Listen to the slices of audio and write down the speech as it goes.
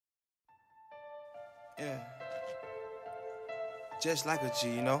Yeah. Just like a G,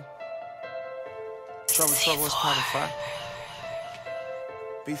 you know? Trouble, what's poppin' fire?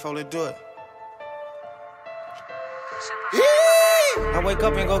 Before they do it. I wake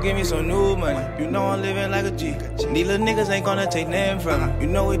up and go get me some new money. You know I'm living like a G. These little niggas ain't gonna take nothing from me.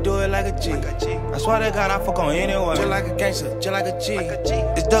 You know we do it like a G. I swear to God, I fuck on anyone. Just like a gangster, just like a G.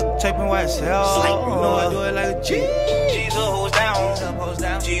 It's duct taping white as hell. You know I do it like a G. G's up, hoes down. G's up, hoes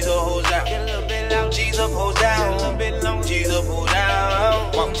down. G's up, hoes down. G's up, hoes down. G's up, hoes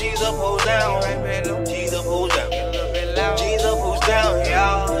down. G's up, hoes down. G's up, hoes down.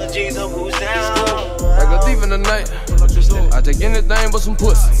 Yeah, G's up, hoes down. Like a thief in the night. I take anything but some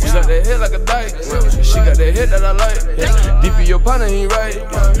pussy. She got that head like a dyke. She got that head that I like. Deep in your partner, he right.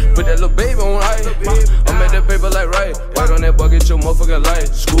 Put that little baby on ice. I make that paper like right. White on that bucket, your motherfucking light.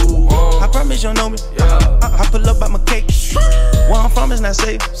 School on. I promise you know me. I pull up by my cake. Where I'm from is not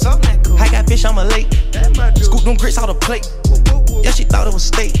safe. I got fish on my lake. Scoop them grits out the plate. Yeah, she thought it was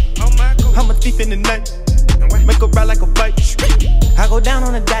steak. I'm a thief in the night. Make her ride like a bike. I go down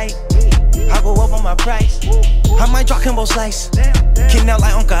on a dike. I go up on my price. I might drop Kimbo Slice. Kicking out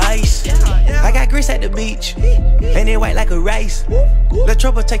like Uncle Ice. I got grits at the beach. And they white like a rice. Let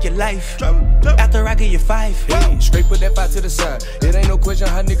trouble take your life. After I give you 5. Hey, straight put that 5 to the side. It ain't no question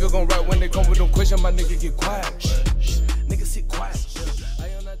how nigga gon' ride when they come with no question. My nigga get quiet.